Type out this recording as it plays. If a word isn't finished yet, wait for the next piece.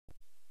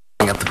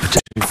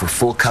Petition for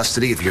full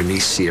custody of your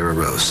niece, Sierra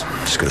Rose.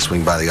 Just gonna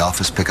swing by the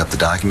office, pick up the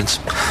documents,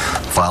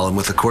 file them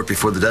with the court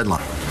before the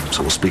deadline.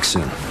 So we'll speak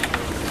soon.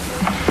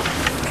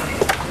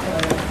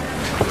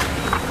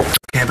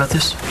 Okay about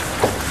this?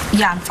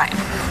 Yeah, I'm fine.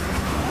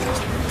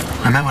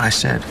 I meant what I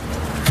said.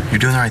 You're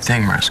doing the right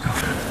thing, Marasco.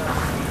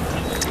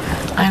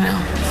 I know.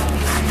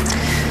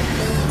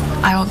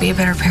 I will be a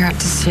better parent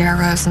to Sierra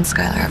Rose than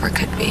Skylar ever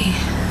could be.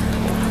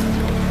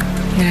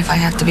 Even if I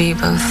have to be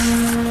both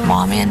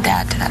mom and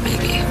dad to that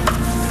baby.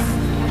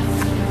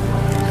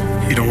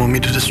 You don't want me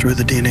to destroy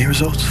the DNA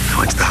results? I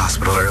went to the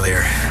hospital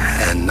earlier,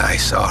 and I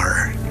saw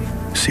her.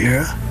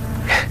 Sierra?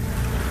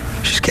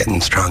 She's getting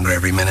stronger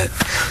every minute.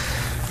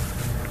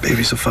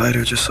 Baby's a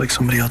fighter, just like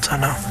somebody else I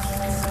know.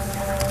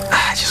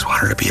 I just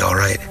want her to be all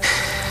right.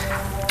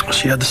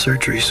 She had the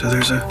surgery, so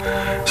there's a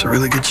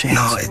really good chance.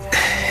 No,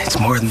 it's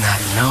more than that,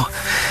 you know?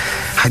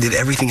 I did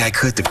everything I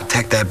could to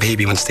protect that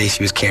baby when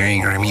Stacy was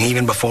carrying her. I mean,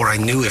 even before I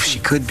knew if she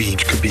could be.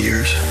 She could be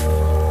yours.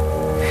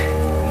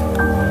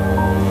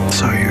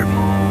 So you're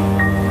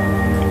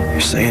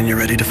saying you're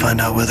ready to find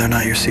out whether or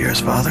not you're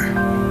Sierra's father?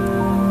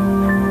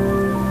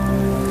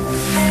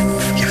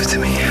 Give it to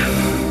me.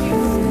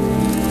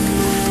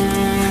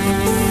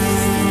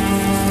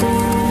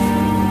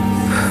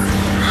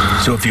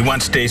 So if you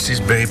want Stacy's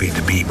baby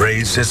to be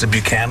raised as a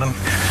Buchanan,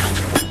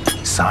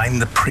 sign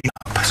the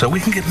prenup so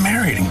we can get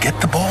married and get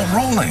the ball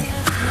rolling.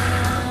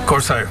 Of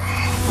course, I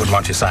wouldn't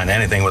want you to sign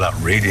anything without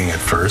reading it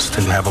first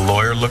and have a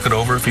lawyer look it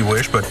over if you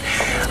wish, but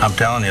I'm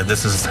telling you,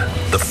 this is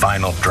the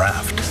final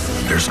draft.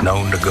 There's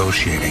no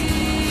negotiating.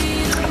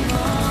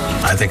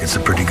 I think it's a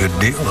pretty good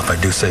deal, if I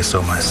do say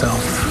so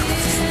myself.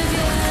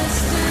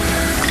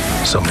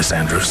 So, Miss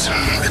Andrews,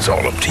 it's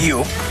all up to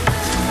you.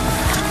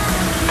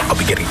 I'll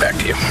be getting back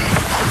to you.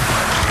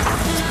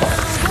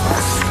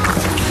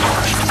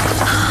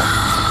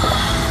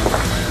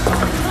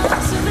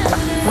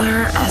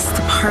 Whereas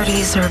the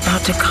parties are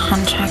about to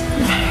contract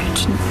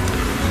marriage.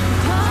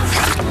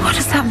 What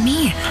does that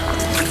mean?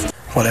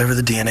 Whatever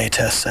the DNA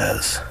test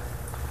says,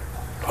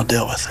 we'll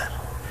deal with it.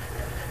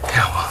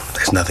 Yeah, well,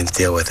 there's nothing to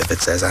deal with if it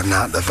says I'm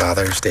not the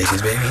father of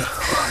Stacy's baby.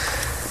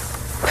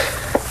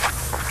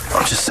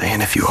 I'm just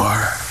saying, if you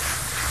are,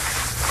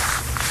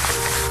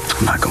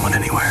 I'm not going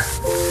anywhere.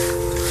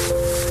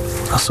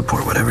 I'll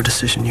support whatever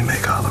decision you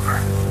make, Oliver.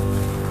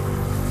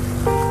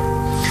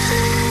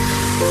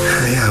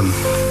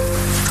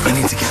 I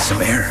need to get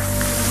some air.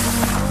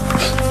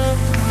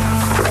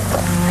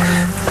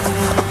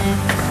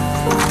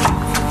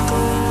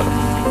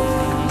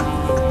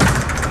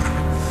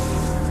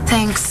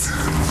 Thanks.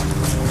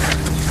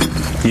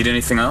 Need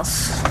anything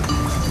else?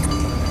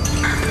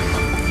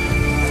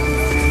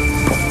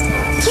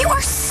 You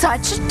are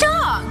such a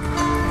dog!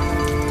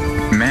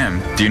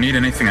 Ma'am, do you need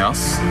anything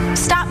else?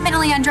 Stop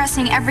mentally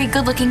undressing every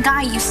good-looking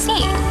guy you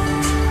see.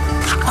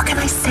 What can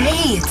I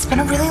say? It's been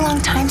a really long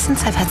time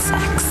since I've had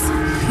sex.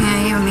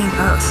 Yeah, you and me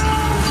both.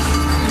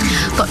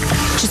 Look,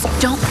 just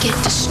don't get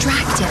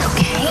distracted,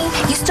 okay?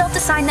 You still have to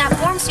sign that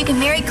form so you can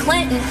marry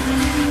Clinton.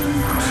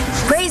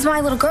 Raise my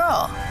little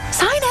girl.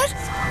 Sign it.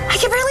 I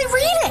can barely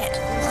read it.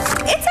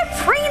 It's a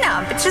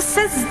prenup. It just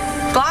says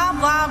blah,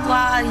 blah,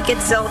 blah. You get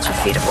zilch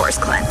if you divorce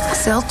Clint.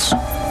 Zilch?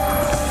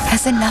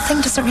 As in nothing?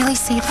 Does it really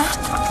say that?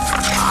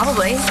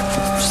 Probably.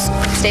 Just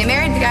stay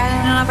married to the guy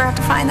and you'll never have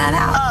to find that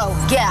out.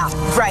 Oh, yeah,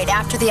 right.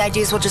 After the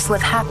IDs, we'll just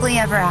live happily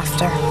ever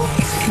after.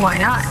 Why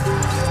not?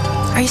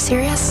 Are you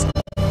serious?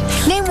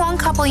 Name one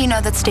couple you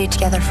know that stayed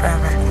together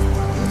forever.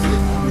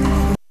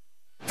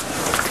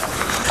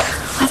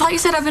 I thought you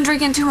said I've been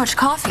drinking too much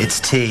coffee. It's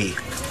tea.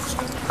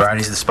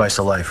 Variety's the spice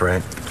of life,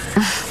 right?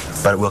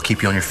 But it will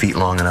keep you on your feet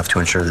long enough to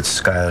ensure that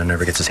Skylar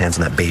never gets his hands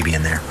on that baby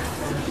in there.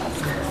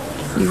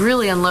 You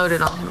really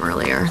unloaded on him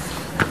earlier.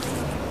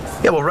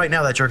 Yeah, well, right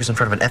now that jerk is in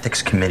front of an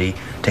ethics committee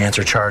to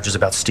answer charges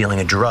about stealing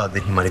a drug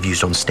that he might have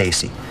used on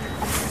Stacy.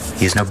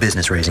 He has no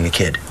business raising a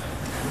kid.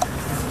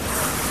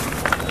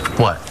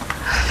 What?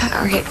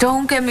 Okay,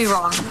 don't get me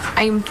wrong.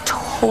 I'm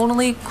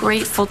totally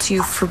grateful to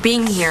you for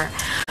being here.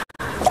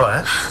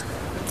 What?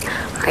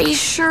 Are you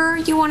sure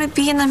you want to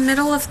be in the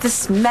middle of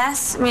this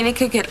mess? I mean, it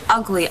could get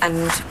ugly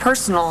and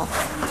personal.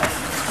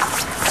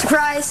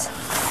 Surprise.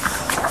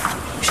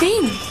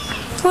 Shane,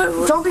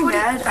 what? Don't be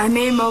mad. I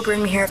made Mo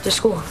bring me here after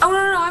school. Oh,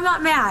 no, I'm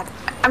not mad.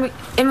 I mean,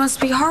 it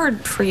must be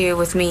hard for you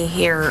with me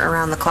here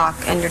around the clock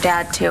and your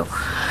dad, too.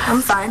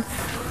 I'm fine.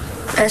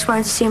 I just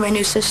wanted to see my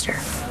new sister.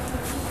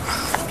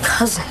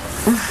 Cousin.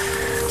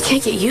 I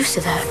can't get used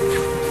to that.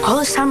 All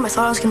this time I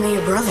thought I was going to be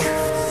your brother.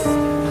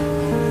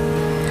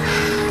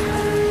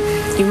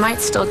 You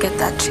might still get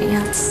that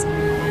chance.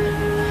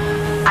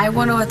 I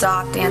want to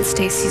adopt Aunt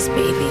Stacy's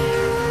baby.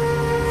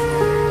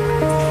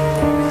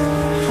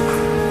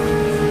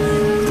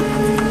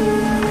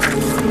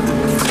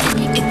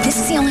 If this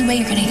is the only way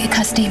you're going to get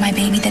custody of my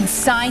baby, then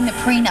sign the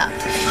prenup.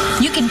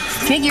 You can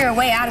figure a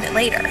way out of it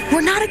later.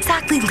 We're not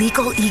exactly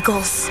legal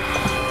eagles.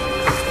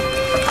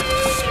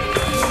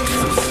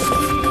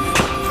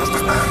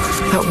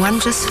 But one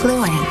just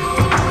flew in.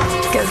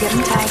 Go get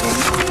him, Tiger.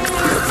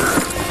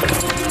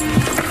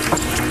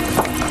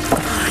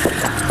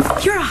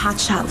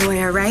 hotshot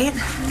lawyer, right?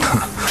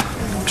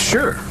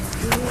 Sure.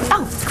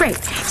 Oh, great.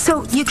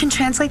 So you can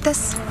translate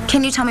this?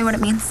 Can you tell me what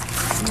it means?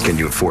 Can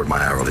you afford my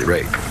hourly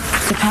rate?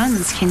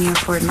 Depends. Can you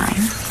afford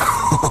mine?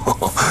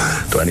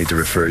 Do I need to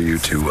refer you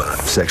to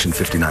Section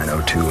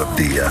 5902 of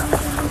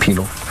the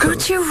Penal Code?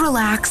 Would you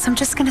relax? I'm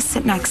just gonna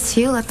sit next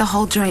to you. Let the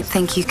whole joint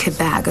think you could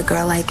bag a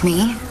girl like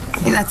me.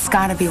 That's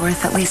gotta be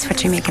worth at least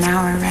what you make an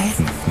hour, right?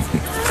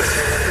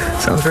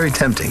 Sounds very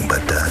tempting,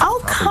 but...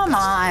 oh, come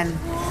on.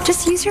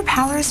 Just use your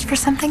powers for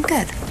something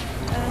good.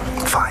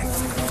 Fine.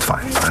 It's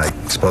fine. I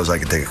suppose I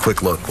could take a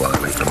quick look while I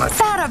wait for my...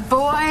 That a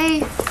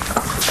boy.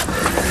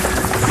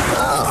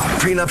 Oh,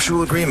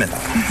 prenuptial agreement.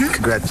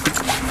 Congrats.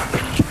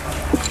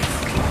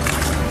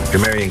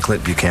 You're marrying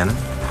Clint Buchanan?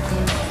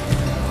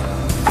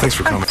 Thanks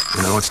for coming.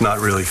 You know, it's not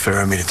really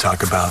fair of me to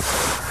talk about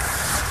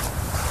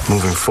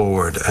moving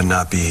forward and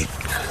not be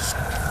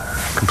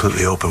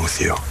completely open with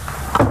you.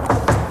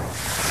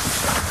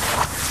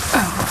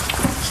 Oh.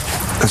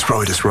 That's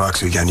probably just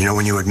Roxy again. You know,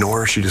 when you ignore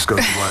her, she just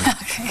goes blank.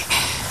 Okay.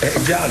 Hey,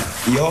 John,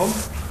 you home?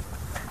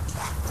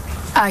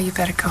 You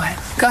better go ahead.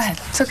 Go ahead.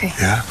 It's okay.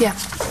 Yeah? Yeah.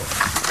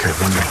 Okay,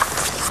 one minute.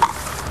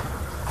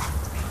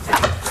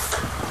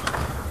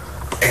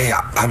 Hey,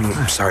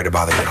 I'm sorry to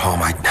bother you at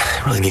home. I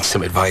really need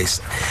some advice.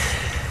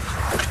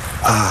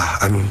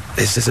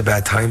 Is this a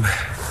bad time?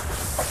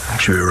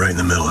 Actually, we're right in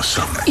the middle of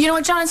something. You know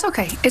what, John? It's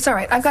okay. It's all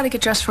right. I've got to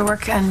get dressed for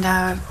work, and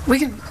we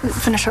can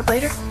finish up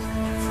later.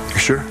 You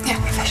sure?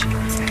 Yeah, Fish.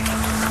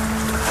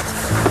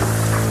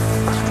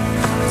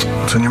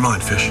 What's on your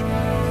mind, Fish?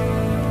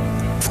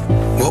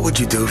 What would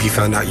you do if you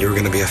found out you were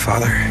going to be a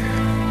father?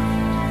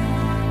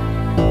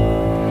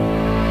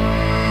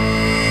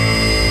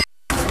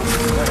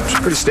 It's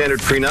a pretty standard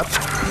prenup.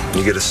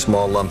 You get a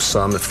small lump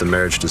sum if the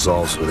marriage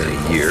dissolves within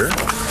a year,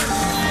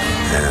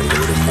 and a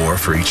little more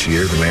for each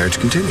year the marriage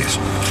continues.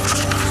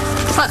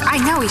 Look, I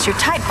know he's your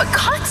type, but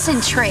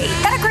concentrate.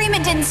 That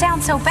agreement didn't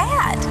sound so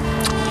bad.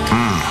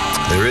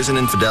 There is an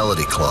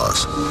infidelity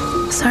clause.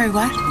 Sorry,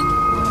 what?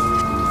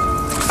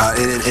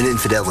 An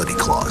infidelity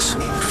clause.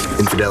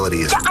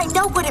 Infidelity is... Yeah, I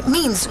know what it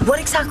means. What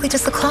exactly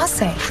does the clause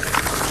say?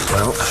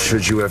 Well,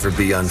 should you ever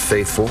be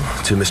unfaithful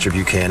to Mr.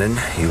 Buchanan,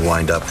 you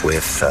wind up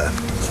with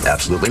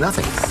absolutely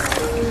nothing.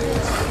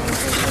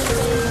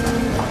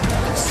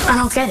 I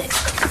don't get it.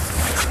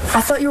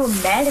 I thought you were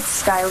mad at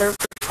Skylar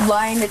for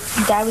lying that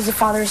Dad was the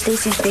father of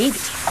Stacy's baby.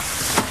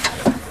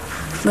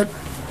 But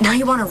now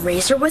you want to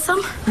raise her with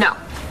him? No,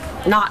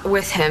 not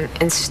with him,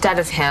 instead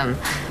of him,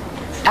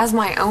 as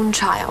my own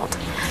child.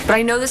 But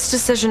I know this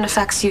decision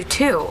affects you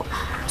too.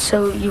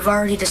 So you've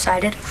already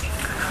decided?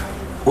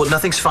 Well,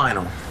 nothing's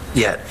final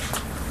yet,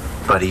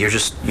 buddy.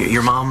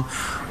 Your mom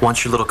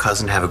wants your little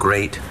cousin to have a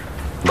great,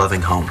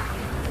 loving home.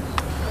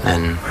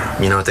 And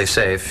you know what they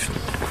say, if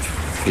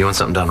you want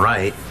something done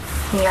right,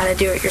 you gotta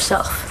do it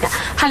yourself. Yeah.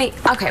 Honey,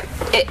 okay,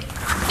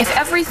 if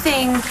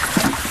everything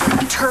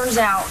turns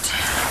out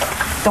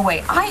the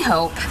way I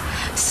hope,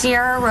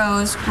 Sierra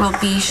Rose will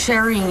be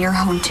sharing your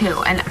home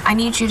too. And I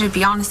need you to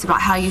be honest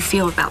about how you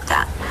feel about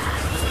that.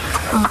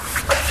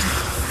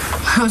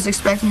 I was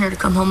expecting her to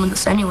come home with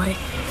us anyway.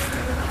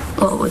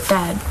 Well, with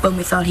Dad, when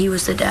we thought he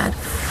was the dad.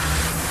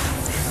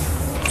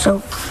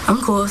 So, I'm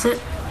cool with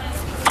it.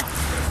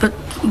 But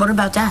what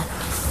about Dad?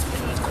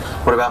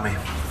 what about me?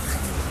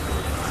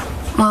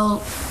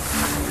 Well,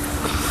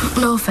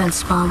 no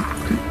offense, Mom.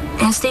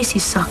 Aunt Stacy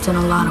sucked in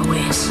a lot of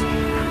ways.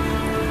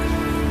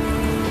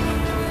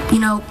 You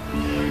know,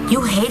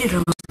 you hated her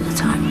most of the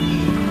time.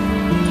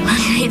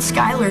 You hate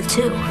Skylar,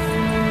 too.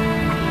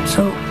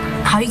 So,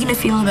 how are you gonna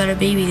feel about a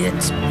baby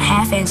that's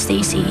half Aunt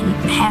Stacy and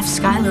half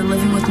Skylar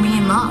living with me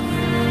and Mom?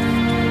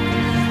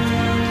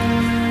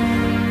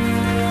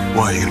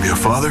 Why, are you gonna be a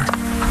father?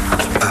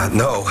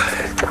 No.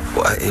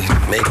 Well,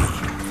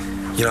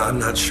 maybe. You know, I'm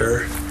not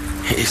sure.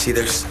 You see,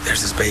 there's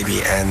this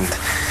baby, and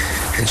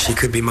she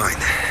could be mine.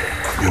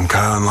 You and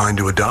Kyle in line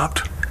to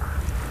adopt?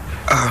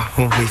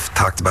 Well, we've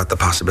talked about the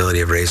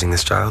possibility of raising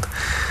this child.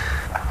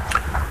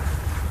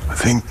 I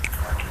think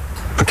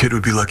a kid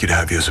would be lucky to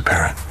have you as a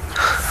parent.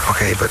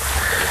 Okay, but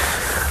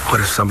what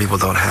if some people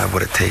don't have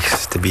what it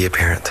takes to be a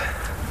parent?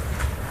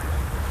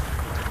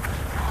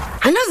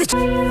 I know that.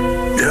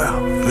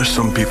 Yeah, there's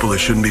some people that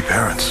shouldn't be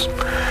parents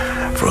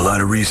for a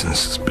lot of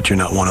reasons, but you're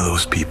not one of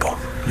those people.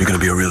 You're gonna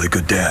be a really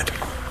good dad.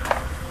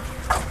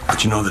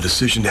 But you know, the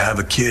decision to have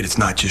a kid, it's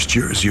not just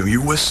yours.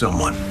 You're with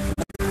someone.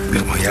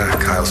 Well, yeah,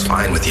 Kyle's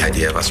fine with the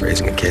idea of us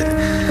raising a kid.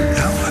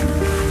 Yeah,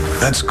 but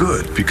that's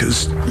good,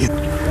 because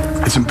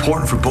it's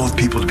important for both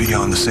people to be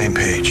on the same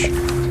page.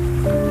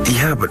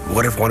 Yeah, but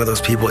what if one of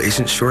those people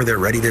isn't sure they're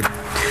ready to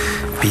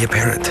be a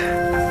parent?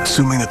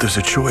 Assuming that there's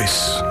a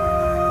choice,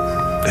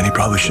 then he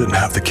probably shouldn't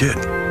have the kid.